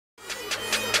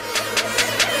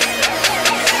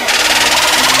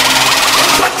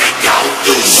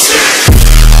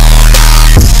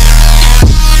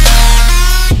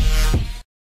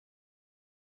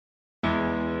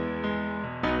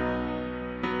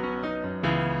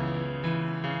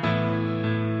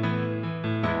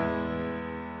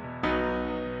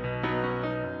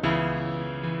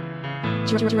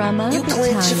Drama You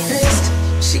clench your Italian. fist,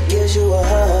 she gives you a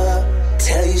hug.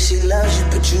 Tell you she loves you,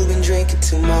 but you've been drinking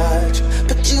too much.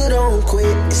 But you don't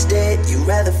quit, instead you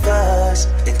rather fuss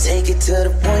and take it to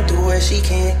the point to where she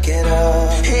can't get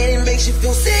up. And it makes you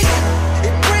feel sick,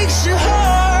 it breaks your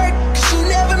heart, 'cause you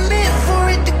never meant for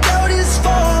it to go this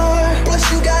far.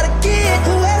 Plus you got a kid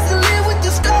who has to live with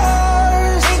the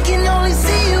scars and can only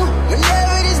see you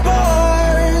whenever there's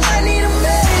bars. I need a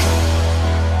medic,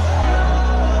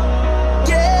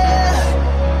 yeah,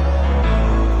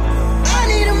 I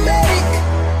need a medic.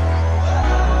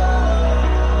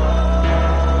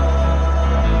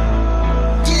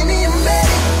 Give me a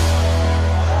medic,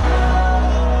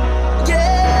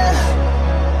 yeah,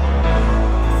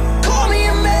 call me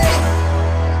a medic.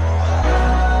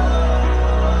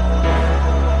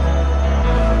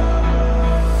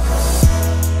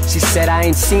 She said I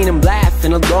ain't seen him laugh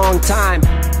in a long time.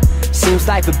 Seems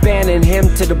life abandoned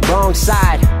him to the wrong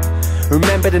side.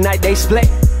 Remember the night they split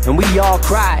and we all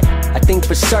cried. I think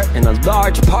for certain a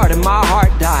large part of my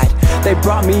heart died. They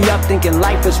brought me up thinking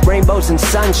life was rainbows and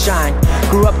sunshine.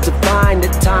 Grew up to find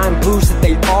that time proves that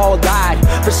they all died.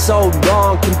 For so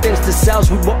long, convinced ourselves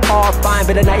we were all fine.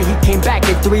 But the night he came back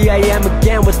at 3 a.m.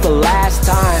 again was the last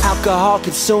time. Alcohol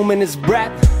consuming his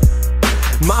breath.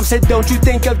 Mom said, don't you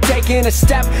think of taking a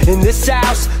step in this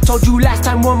house? Told you last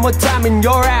time, one more time and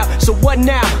you're out. So what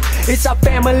now? Is our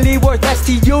family worth less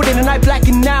to you than a night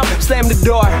blacking out? Slammed the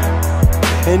door,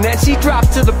 and then she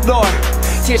dropped to the floor.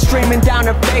 Tears streaming down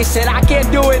her face, said I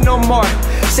can't do it no more.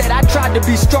 Said I tried to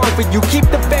be strong for you, keep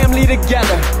the family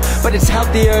together, but it's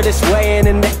healthier this way and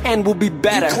in the end we'll be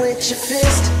better. You clench your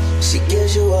fist, she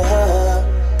gives you a hug.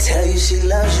 Tell you she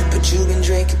loves you, but you've been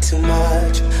drinking too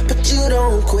much. But you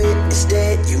don't quit,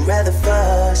 instead you rather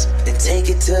fuss and take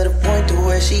it to the point to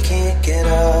where she can't get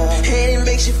up. And it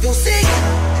makes you feel sick,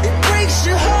 it breaks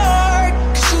your heart,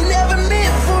 'cause you never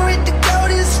meant for it to go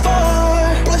this far.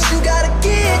 Plus you got a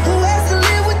kid who has to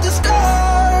live with the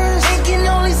scars and can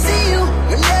only see you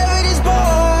whenever there's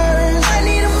bars. I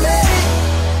need a medic,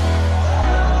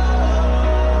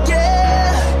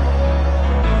 yeah,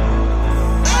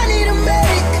 I need a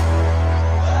medic.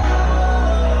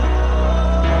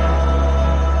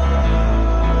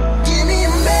 Give me a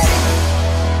medic,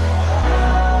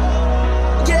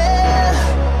 yeah,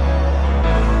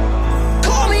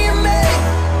 call me a medic.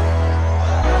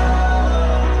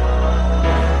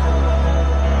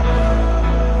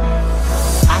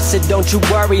 I said don't you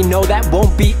worry, no that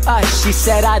won't be us. She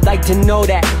said I'd like to know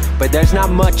that, but there's not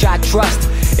much I trust.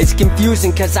 It's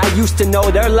confusing cause I used to know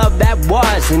their love that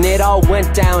was, and it all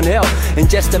went downhill in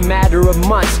just a matter of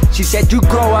months. She said you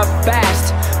grow up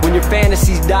fast when your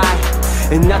fantasies die,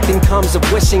 and nothing comes of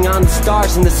wishing on the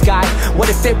stars in the sky. What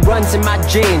if it runs in my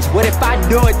genes? What if I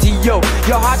do it to you?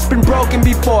 Your heart's been broken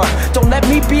before, don't let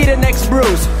me be the next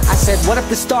bruise. I said what if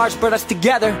the stars brought us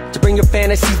together to bring your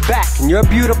fantasies back and your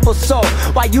beautiful soul?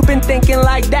 Why you been thinking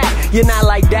like that? You're not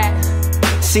like that.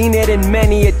 Seen it in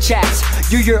many a chats.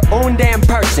 You're your own damn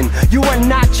person, you are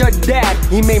not your dad.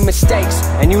 He made mistakes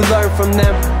and you learn from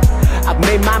them. I've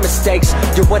made my mistakes,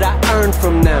 you're what I earned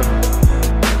from them.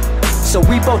 So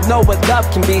we both know what love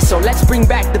can be, so let's bring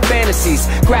back the fantasies.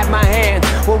 Grab my hand,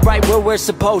 we're right where we're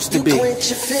supposed to be. You clench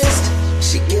your fist,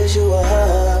 she gives you a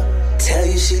hug. Tell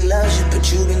you she loves you,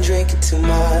 but you've been drinking too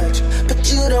much.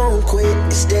 But you don't quit,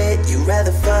 instead you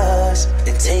rather fuss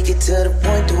and take it to the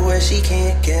point to where she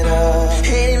can't get up. And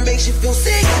it makes you feel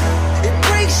sick, it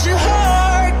breaks your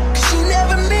heart, 'cause you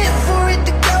never meant for it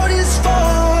to go this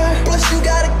far. Plus you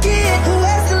got a kid who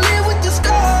has to live with the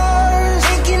scars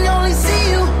and can only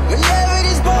see you whenever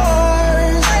there's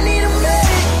bars. I need a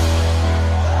medic,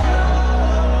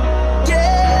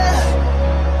 yeah,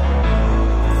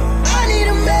 I need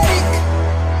a medic.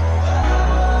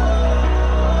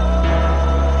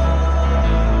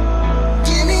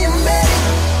 Give me a medic,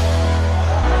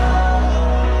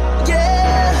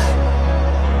 yeah,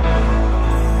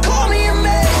 call me a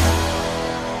medic.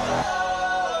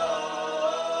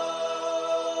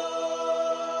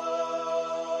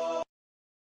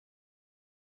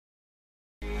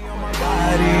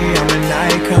 I'm an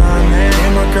icon, man.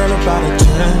 And my girl about a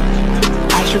 10.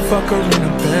 I should fuck her in the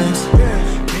Benz.